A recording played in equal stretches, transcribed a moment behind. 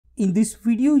In this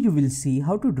video, you will see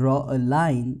how to draw a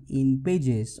line in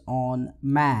Pages on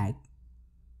Mac.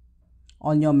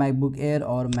 On your MacBook Air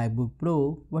or MacBook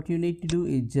Pro, what you need to do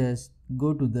is just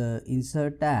go to the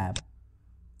Insert tab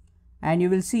and you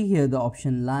will see here the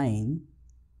option Line.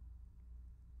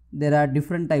 There are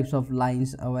different types of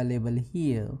lines available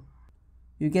here.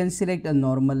 You can select a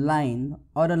normal line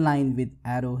or a line with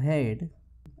arrowhead.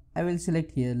 I will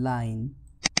select here line.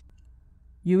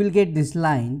 You will get this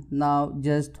line. Now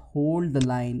just hold the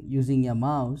line using your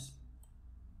mouse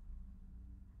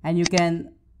and you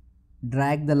can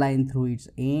drag the line through its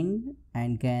end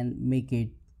and can make it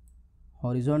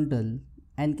horizontal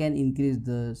and can increase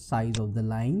the size of the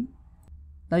line.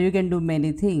 Now you can do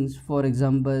many things. For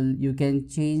example, you can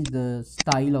change the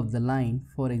style of the line.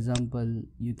 For example,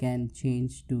 you can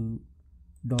change to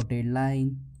dotted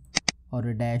line or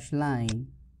a dash line,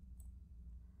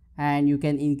 and you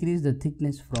can increase the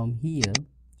thickness from here.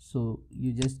 So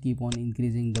you just keep on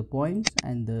increasing the points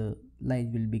and the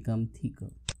line will become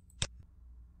thicker.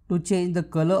 To change the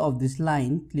color of this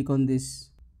line, click on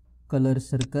this color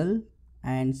circle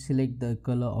and select the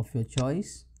color of your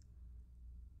choice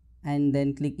and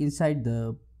then click inside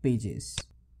the pages.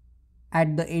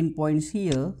 At the end points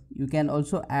here, you can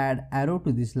also add arrow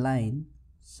to this line,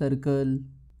 circle,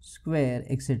 square,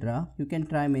 etc. You can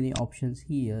try many options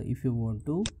here if you want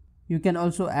to. You can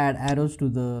also add arrows to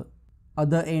the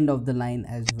other end of the line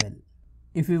as well.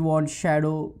 If you want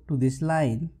shadow to this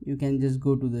line, you can just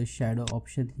go to the shadow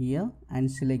option here and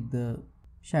select the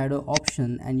shadow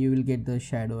option and you will get the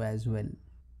shadow as well.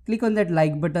 Click on that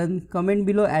like button, comment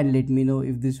below and let me know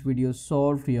if this video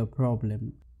solved your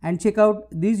problem. And check out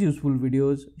these useful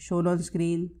videos shown on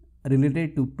screen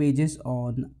related to Pages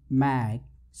on Mac.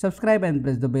 Subscribe and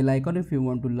press the bell icon if you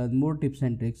want to learn more tips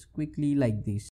and tricks quickly like this.